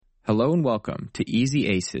Hello and welcome to Easy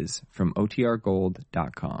Aces from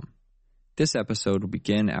OTRGold.com. This episode will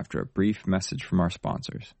begin after a brief message from our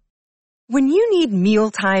sponsors. When you need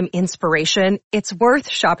mealtime inspiration, it's worth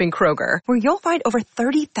shopping Kroger, where you'll find over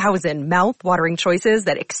 30,000 mouth-watering choices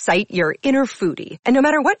that excite your inner foodie. And no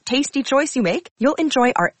matter what tasty choice you make, you'll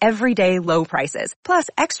enjoy our everyday low prices, plus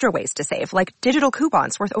extra ways to save, like digital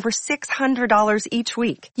coupons worth over $600 each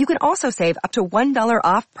week. You can also save up to $1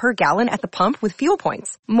 off per gallon at the pump with fuel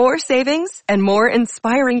points. More savings and more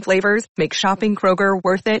inspiring flavors make shopping Kroger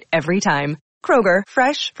worth it every time. Kroger,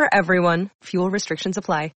 fresh for everyone. Fuel restrictions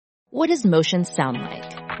apply. What does motion sound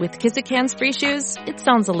like? With Kizik hands-free shoes, it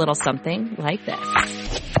sounds a little something like this.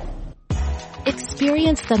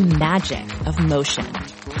 Experience the magic of motion.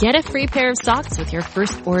 Get a free pair of socks with your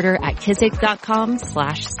first order at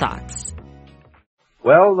kizik.com/socks.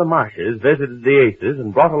 Well, the Marshes visited the Aces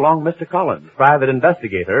and brought along Mr. Collins, private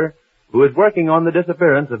investigator, who is working on the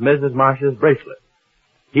disappearance of Mrs. Marsh's bracelet.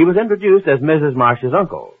 He was introduced as Mrs. Marsh's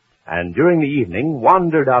uncle, and during the evening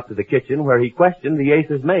wandered out to the kitchen where he questioned the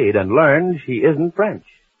Ace's maid and learned she isn't French.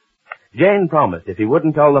 Jane promised if he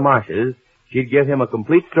wouldn't tell the Marshes, she'd give him a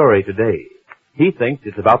complete story today. He thinks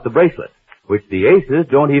it's about the bracelet, which the Aces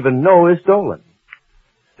don't even know is stolen.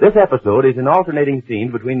 This episode is an alternating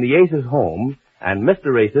scene between the Ace's home and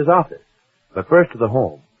Mr. Ace's office. But first to the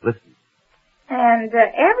home. Listen. And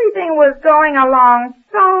everything was going along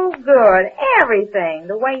so good. Everything.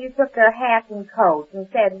 The way you took their hats and coats and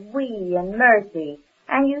said we and mercy.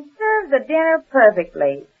 And you served the dinner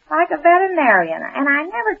perfectly, like a veterinarian. And I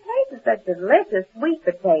never tasted such delicious sweet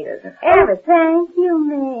potatoes and everything. Oh, thank you,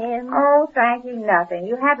 ma'am. Oh, thank you nothing.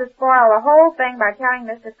 You had to spoil the whole thing by telling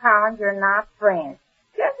Mr. Collins you're not French.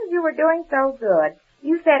 Just as you were doing so good.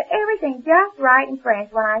 You said everything just right in French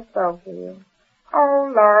when I spoke to you.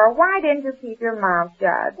 Oh, Laura, why didn't you keep your mouth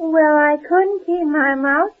shut? Well, I couldn't keep my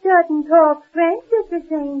mouth shut and talk French at the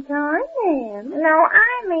same time, ma'am. No,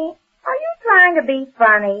 I mean, are you trying to be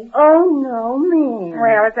funny? Oh, no, ma'am.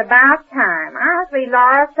 Well, it's about time. Honestly,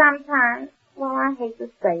 Laura, sometimes, well, I hate to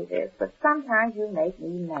say this, but sometimes you make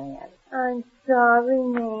me mad. I'm sorry,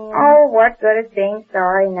 ma'am. Oh, what good is being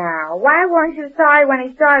sorry now? Why weren't you sorry when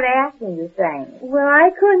he started asking you things? Well, I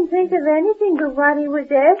couldn't think of anything but what he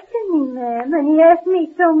was asking me, ma'am, and he asked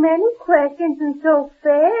me so many questions and so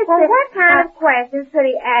fast. Well, what kind of questions could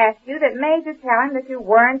he ask you that made you tell him that you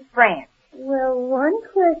weren't French? Well, one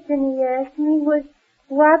question he asked me was,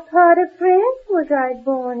 what part of France was I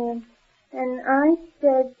born in? And I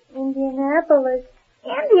said, Indianapolis.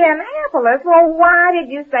 Indianapolis? Well, why did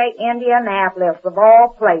you say Indianapolis of all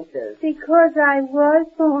places? Because I was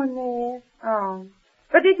born there. Oh.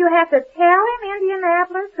 But did you have to tell him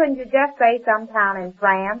Indianapolis? Couldn't you just say some town in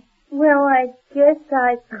France? Well, I guess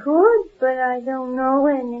I could, but I don't know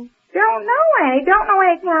any. Don't know any? Don't know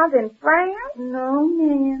any towns in France? No,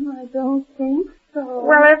 ma'am, I don't think so.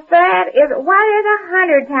 Well, if that is, why there's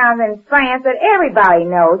 100 towns in France that everybody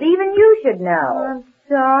knows, even you should know. I'm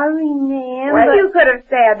sorry, ma'am. Well, you could have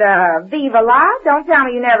said, Viva la. Don't tell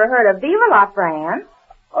me you never heard of Viva la France.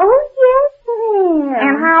 Oh, yes, ma'am.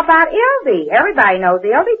 And how about Ildy? Everybody knows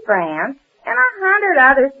Ildy, France. And 100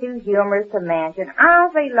 others too humorous to mention.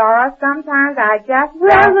 Honestly, Laura, sometimes I just...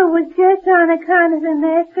 Well, it was just on account of him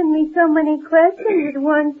asking me so many questions at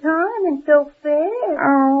one time and so fast.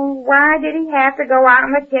 Oh, why did he have to go out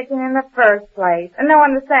in the kitchen in the first place? No,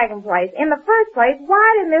 in the second place. In the first place, why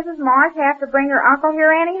did Mrs. Marsh have to bring her uncle here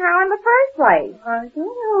anyhow in the first place? I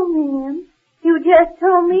don't know, ma'am. You just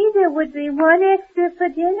told me there would be one extra for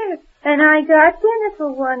dinner, and I got dinner for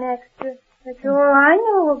one extra. That's all I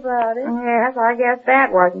know about it. Yes, I guess that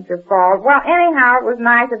wasn't your fault. Well, anyhow, it was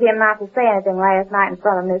nice of him not to say anything last night in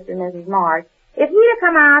front of Mr. and Mrs. Marsh. If he'd have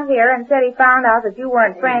come out here and said he found out that you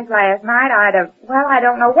weren't French last night, I don't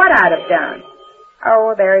know what I'd have done.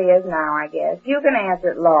 Oh, there he is now, I guess. You can answer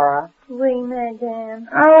it, Laura. Oui, madame.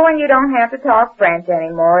 Oh, and you don't have to talk French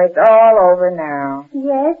anymore. It's all over now.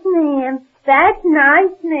 Yes, ma'am. That's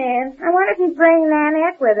nice, ma'am. I wonder if he's bringing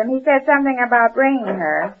Nanette with him. He said something about bringing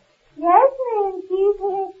her. Yes, ma'am, she's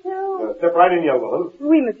here too. Step right in, young woman.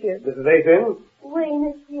 Oui, monsieur. Mrs. Ace in? Oui,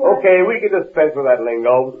 monsieur. Okay, we can dispense with that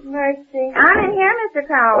lingo. Mercy. I'm in here, Mr.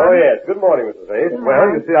 Collins. Oh, yes. Good morning, Mrs. Ace. Good Well,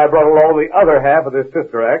 morning. you see, I brought along the other half of this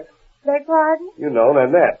sister act. Beg pardon? You know,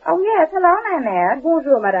 Nanette. Oh, yes. Hello, Nanette.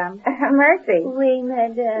 Bonjour, madame. Mercy. Oui,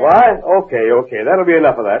 madame. What? Okay. That'll be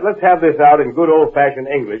enough of that. Let's have this out in good old-fashioned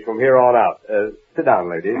English from here on out. Sit down,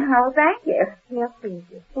 lady. Oh, thank you. Yes, please.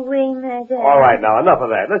 Oui, madame. All right, now, enough of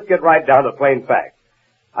that. Let's get right down to plain facts.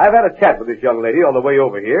 I've had a chat with this young lady on the way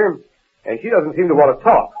over here, and she doesn't seem to want to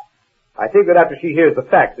talk. I think that after she hears the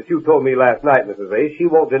facts that you told me last night, Mrs. Ace, she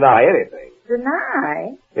won't deny anything.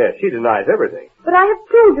 Deny? Yes, she denies everything. But I have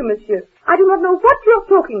told you, monsieur. I do not know what you are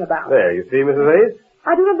talking about. There, you see, Mrs. Ace?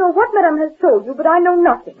 I do not know what Madame has told you, but I know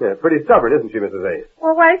nothing. Yeah, pretty stubborn, isn't she, Mrs. Ace?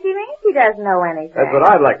 Well, what does she mean she doesn't know anything? That's what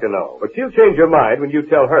I'd like to know. But she'll change her mind when you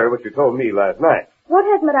tell her what you told me last night. What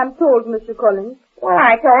has Madame told Monsieur Collins? Well,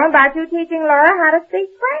 I told him about you teaching Laura how to speak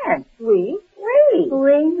French. Oui? Oui.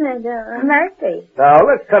 Oui, Madame. Mercy. Now,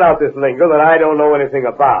 let's cut out this lingo that I don't know anything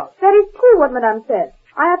about. That is true what Madame said.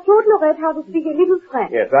 I have taught Lorette how to speak a little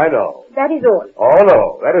French. Yes, I know. That is all. Oh,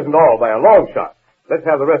 no, that isn't all by a long shot. Let's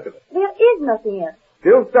have the rest of it. There is nothing else.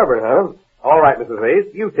 Still stubborn, huh? All right, Mrs.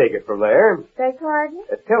 Ace, you take it from there. Beg pardon?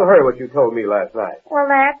 Tell her what you told me last night. Well,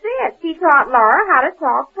 that's it. She taught Laura how to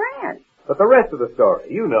talk French. But the rest of the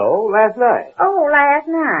story, you know, last night. Oh, last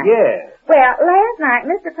night? Yes. Well, last night,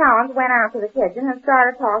 Mr. Collins went out to the kitchen and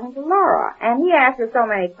started talking to Laura. And he asked her so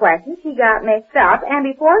many questions, she got mixed up, and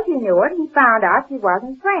before she knew it, he found out she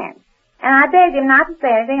wasn't French. And I begged him not to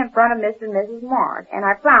say anything in front of Mr. and Mrs. Marsh. And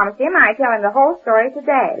I promised him I'd tell him the whole story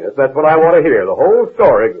today. Yes, that's what I want to hear, the whole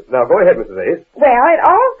story. Now, go ahead, Mrs. Ace. Well, it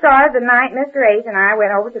all started the night Mr. Ace and I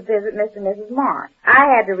went over to visit Mr. and Mrs. Marsh.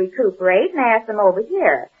 I had to recuperate and ask them over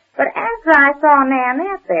here. But after I saw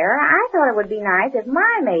Nanette there, I thought it would be nice if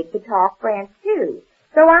my maid could talk French, too.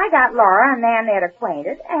 So I got Laura and Nanette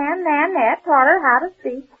acquainted, and Nanette taught her how to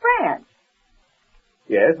speak French.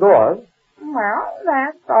 Yes, go on. Well,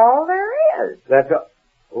 that's all there is.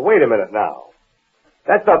 Well, wait a minute now.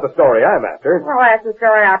 That's not the story I'm after. Well, that's the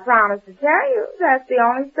story I promised to tell you. That's the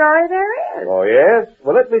only story there is. Oh, yes?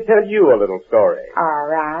 Well, let me tell you a little story. All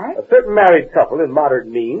right. A certain married couple in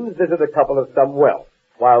modern means visit a couple of some wealth.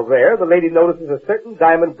 While there, the lady notices a certain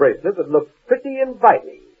diamond bracelet that looks pretty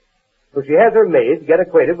inviting. So she has her maid get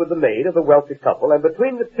acquainted with the maid of the wealthy couple, and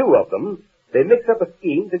between the two of them, they mix up a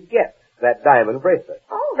scheme to get that diamond bracelet.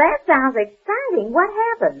 Oh, that sounds exciting. What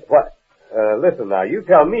happened? What? Listen now, you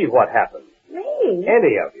tell me what happened. Me?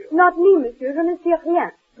 Any of you. Not me, monsieur. Je ne sais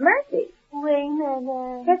rien. Mercy. Oui,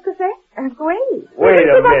 Madame. Qu'est-ce que c'est? Oui. Wait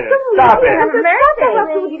a minute. Stop it.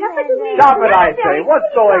 Mercy. Stop it, I say.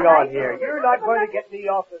 What's going on here? You're not going to get me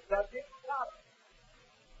off the subject. Stop it.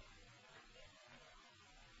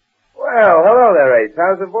 Well, hello there, Ace.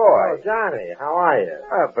 How's the boy? Oh, Johnny, how are you?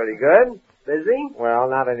 Oh, pretty good. Busy? Well,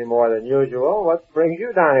 not any more than usual. What brings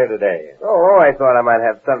you down here today? Oh, I thought I might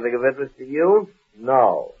have something of interest to you.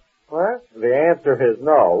 No. What? The answer is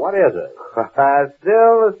no. What is it?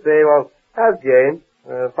 Still the same. Well, how's Jane?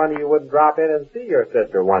 Funny you wouldn't drop in and see your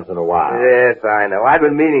sister once in a while. Yes, I know. I've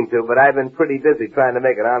been meaning to, but I've been pretty busy trying to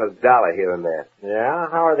make an honest dollar here and there. Yeah?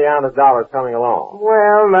 How are the honest dollars coming along?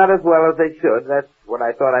 Well, not as well as they should. That's what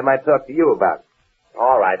I thought I might talk to you about.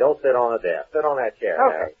 All right, don't sit on the desk. Sit on that chair.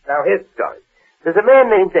 Okay. Now, here's the story. There's a man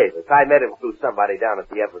named Davis. I met him through somebody down at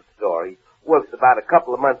the Everett store. He works about a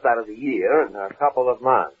couple of months out of the year. And a couple of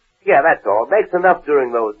months. Yeah, that's all. Makes enough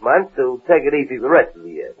during those months to take it easy the rest of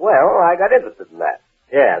the year. Well, I got interested in that.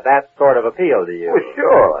 Yeah, that sort of appealed to you. Well,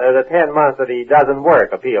 sure. The 10 months that he doesn't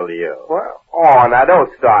work appeal to you. Well, now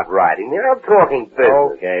don't start writing there. I'm talking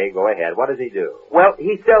business. Okay, go ahead. What does he do? Well,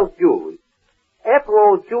 he sells jewelry. After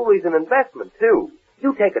all, jewelry's an investment, too.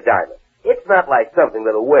 You take a diamond. It's not like something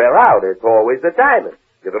that'll wear out. It's always a diamond.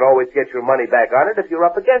 You can always get your money back on it if you're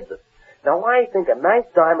up against it. Now, I think a nice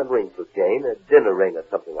diamond ring for Jane, a dinner ring or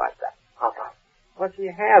something like that. How about it? Well, she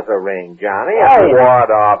has a ring, Johnny. Oh, what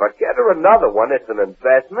of it? Get her another one. It's an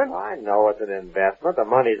investment. I know it's an investment. The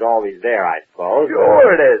money's always there, I suppose.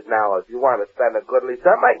 Sure it is. Now, if you want to spend a goodly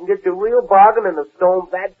sum, I can get you a real bargain in a stone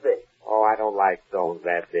that big. Oh, I don't like stones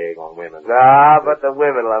that big on women. Ah, but the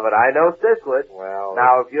women love it. I know sis would. Well...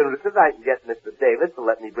 Now, if you're interested, I can get Mr. Davis to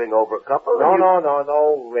let me bring over a couple.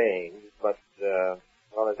 No rings. But,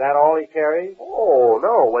 well, is that all he carries? Oh,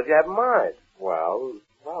 no. What'd you have in mind? Well,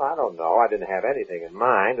 I don't know. I didn't have anything in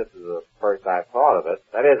mind. This is the first I've thought of it.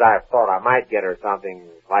 That is, I've thought I might get her something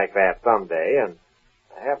like that someday, and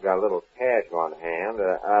I have got a little cash on hand.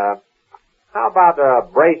 How about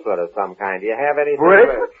a bracelet of some kind? Do you have anything?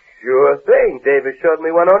 Bracelet? Sure thing. David showed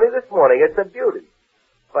me one only this morning. It's a beauty.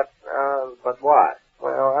 But what?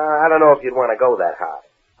 Well, I don't know if you'd want to go that high.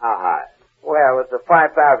 How high? Well, it's a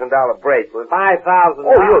 $5,000 bracelet. $5,000?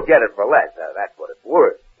 Oh, you'll get it for less. That's what it's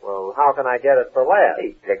worth. Well, how can I get it for less?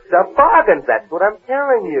 He picks up bargains. That's what I'm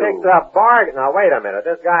telling you. Picks up bargains? Now, wait a minute.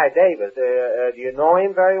 This guy, Davis, do you know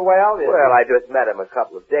him very well? Well, I just met him a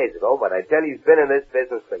couple of days ago, but I tell you, he's been in this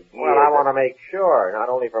business for years. Well, I want to make sure, not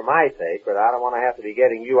only for my sake, but I don't want to have to be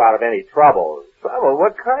getting you out of any trouble. Trouble?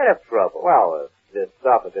 What kind of trouble? Well, if this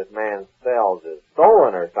stuff that this man sells is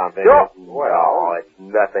stolen or something. Well, it's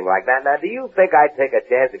nothing like that. Now, do you think I'd take a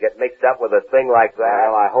chance to get mixed up with a thing like that?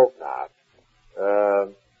 Well, I hope not.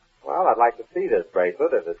 Well, I'd like to see this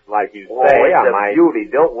bracelet. If it's like you Oh, say, it's I a might... beauty.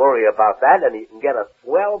 Don't worry about that, and you can get a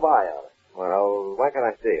swell buy on it. Well, when can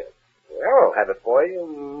I see it? Well, I'll have it for you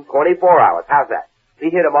in 24 hours. How's that? Be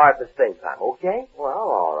here tomorrow at the same time, okay? Well,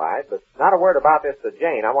 all right, but not a word about this to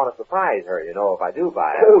Jane. I want to surprise her, you know, if I do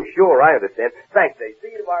buy it. Oh, sure, I understand. Thanks, Dave. See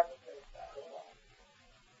you tomorrow at the same time.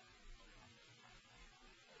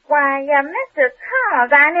 Why, Mr.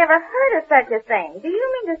 Collins, I never heard of such a thing. Do you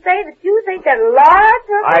mean to say that you think that Laura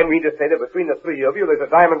took it? I mean to say that between the three of you, there's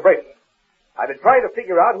a diamond bracelet. I've been trying to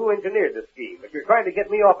figure out who engineered this scheme, but you're trying to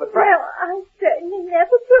get me off the track. Well, I certainly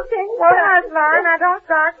never took any Well, time. Laura, now don't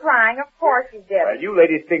start crying. Of course you did. Well, you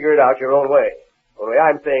ladies figure it out your own way. Only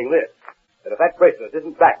I'm saying this, that if that bracelet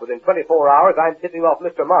isn't back within 24 hours, I'm tipping off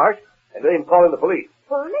Mr. Marsh and then calling the police.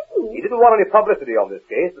 Police? He didn't want any publicity on this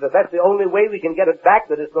case, but if that's the only way we can get it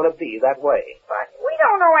back, then it's going to be that way. But we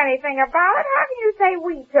don't know anything about it. How can you say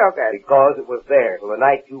we took it? Because it was there till the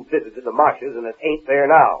night you visited the Marshes, and it ain't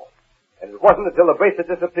there now. And it wasn't until the bracelet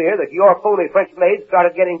disappeared that your phony French maid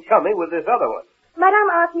started getting chummy with this other one.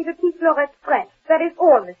 Madame asked me to teach Lorette French. That is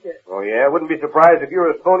all, monsieur. Oh, yeah? Wouldn't be surprised if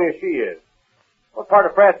you're as phony as she is. What part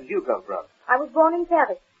of France did you come from? I was born in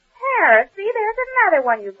Paris. Paris, see, there's another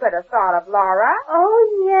one you could have thought of, Laura. Oh,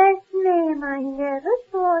 yes, ma'am. I never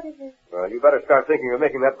thought of it. Well, you better start thinking of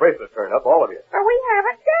making that bracelet turn up, all of you. But we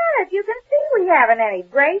haven't done it. You can see we haven't any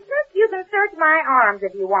bracelets. You can search my arms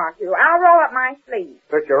if you want to. I'll roll up my sleeves.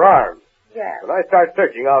 Search your arms. Yes. When I start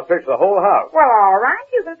searching, I'll search the whole house. Well, all right.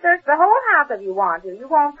 You can search the whole house if you want to. You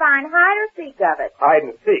won't find hide or seek of it. Hide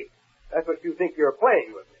and seek. That's what you think you're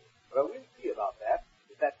playing with me. Well, we'll see about that.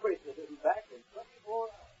 If that bracelet isn't back in 24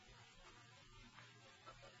 hours.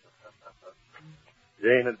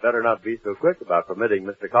 Jane had better not be so quick about permitting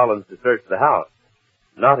Mr. Collins to search the house.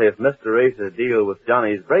 Not if Mr. Ace's deal with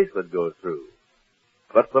Johnny's bracelet goes through.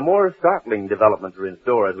 But some more startling developments are in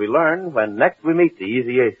store as we learn when next we meet the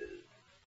Easy Aces.